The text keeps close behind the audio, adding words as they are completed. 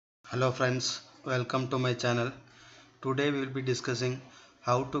Hello friends, welcome to my channel. Today we will be discussing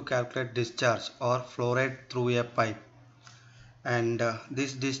how to calculate discharge or flow rate through a pipe. And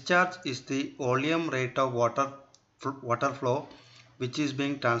this discharge is the volume rate of water flow which is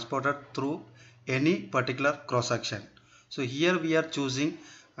being transported through any particular cross section. So here we are choosing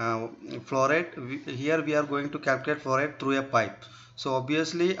flow rate. Here we are going to calculate flow rate through a pipe. So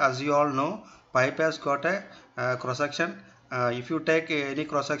obviously, as you all know, pipe has got a cross section. If you take any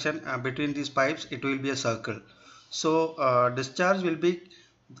cross section between these pipes, it will be a circle. So discharge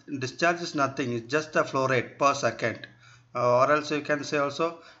is nothing, it's just the flow rate per second. Or else you can say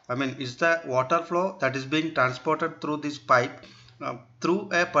also, it's the water flow that is being transported through this pipe through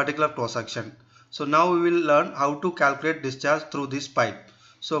a particular cross section. So now we will learn how to calculate discharge through this pipe.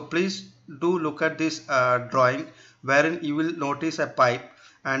 So please do look at this drawing, wherein you will notice a pipe,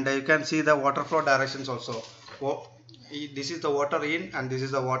 and you can see the water flow directions also. This is the water in and this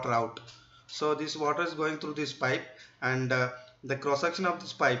is the water out. So this water is going through this pipe, and the cross section of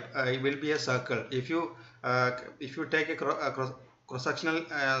this pipe will be a circle. If you take a cross section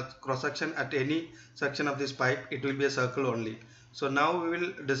at any section of this pipe, it will be a circle only. So now we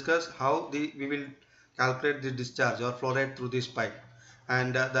will discuss how we will calculate the discharge or flow rate through this pipe.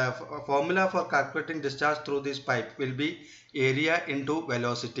 And the formula for calculating discharge through this pipe will be area into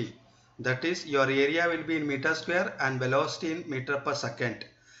velocity. That is, your area will be in meter square and velocity in meter per second.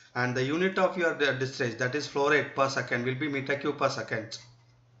 And the unit of your discharge, that is flow rate per second, will be meter cube per second.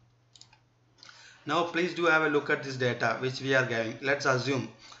 Now please do have a look at this data which we are getting. Let's assume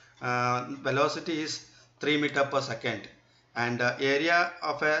velocity is 3 meter per second, and area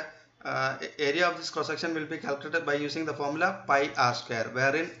of this cross section will be calculated by using the formula pi r square,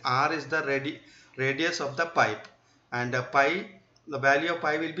 wherein r is the radius of the pipe, and the value of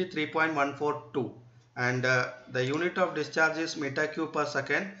pi will be 3.142, and the unit of discharge is meter cube per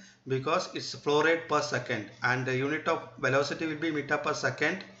second because it's flow rate per second, and the unit of velocity will be meter per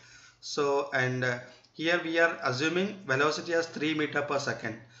second. So, and here we are assuming velocity as 3 meter per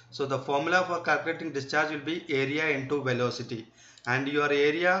second. So the formula for calculating discharge will be area into velocity, and your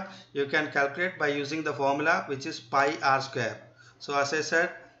area you can calculate by using the formula which is pi r square. So as I said,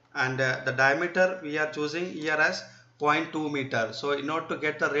 and the diameter we are choosing here as 0.2 meter. So in order to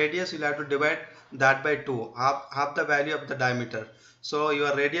get the radius, you'll have to divide that by 2, half the value of the diameter. So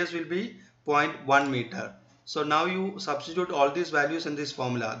your radius will be 0.1 meter. So now you substitute all these values in this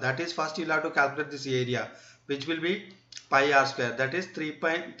formula. That is, first you'll have to calculate this area, which will be pi r square, that is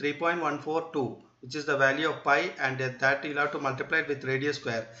 3.142, which is the value of pi, and that you'll have to multiply it with radius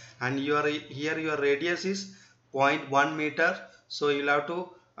square, and here your radius is 0.1 meter. So you'll have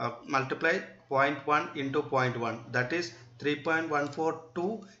to multiply 0.1 into 0.1, that is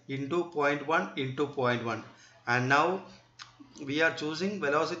 3.142 into 0.1 into 0.1. And now we are choosing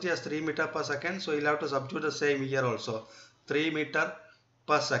velocity as 3 meter per second, so you'll have to substitute the same here also, 3 meter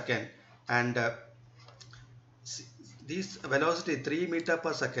per second, and this velocity 3 meter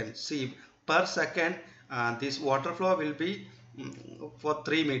per second. See, per second this water flow will be for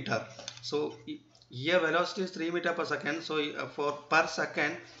 3 meter. So here velocity is 3 meter per second. So for per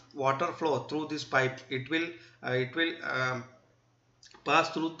second water flow through this pipe, it will pass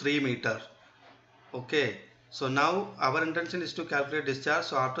through 3 meter. Okay. So now our intention is to calculate discharge.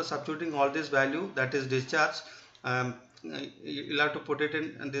 So after substituting all this value, that is discharge, you'll have to put it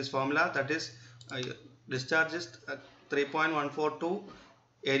in this formula. That is, discharge is 3.142,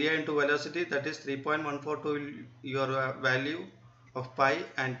 area into velocity, that is 3.142 your value of pi,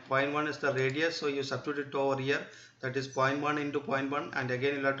 and 0.1 is the radius. So you substitute it over here, that is 0.1 into 0.1, and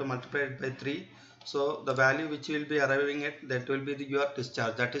again you'll have to multiply it by 3. So the value which you will be arriving at, that will be your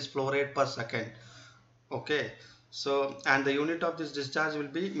discharge, that is flow rate per second. Okay, so and the unit of this discharge will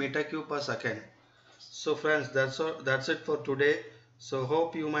be meter cube per second. So friends, that's it for today. So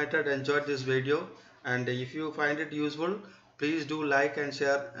hope you might have enjoyed this video, and if you find it useful, please do like and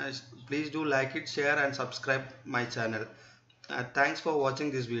share. Please do like it, share, and subscribe my channel. Thanks for watching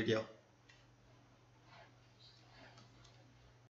this video.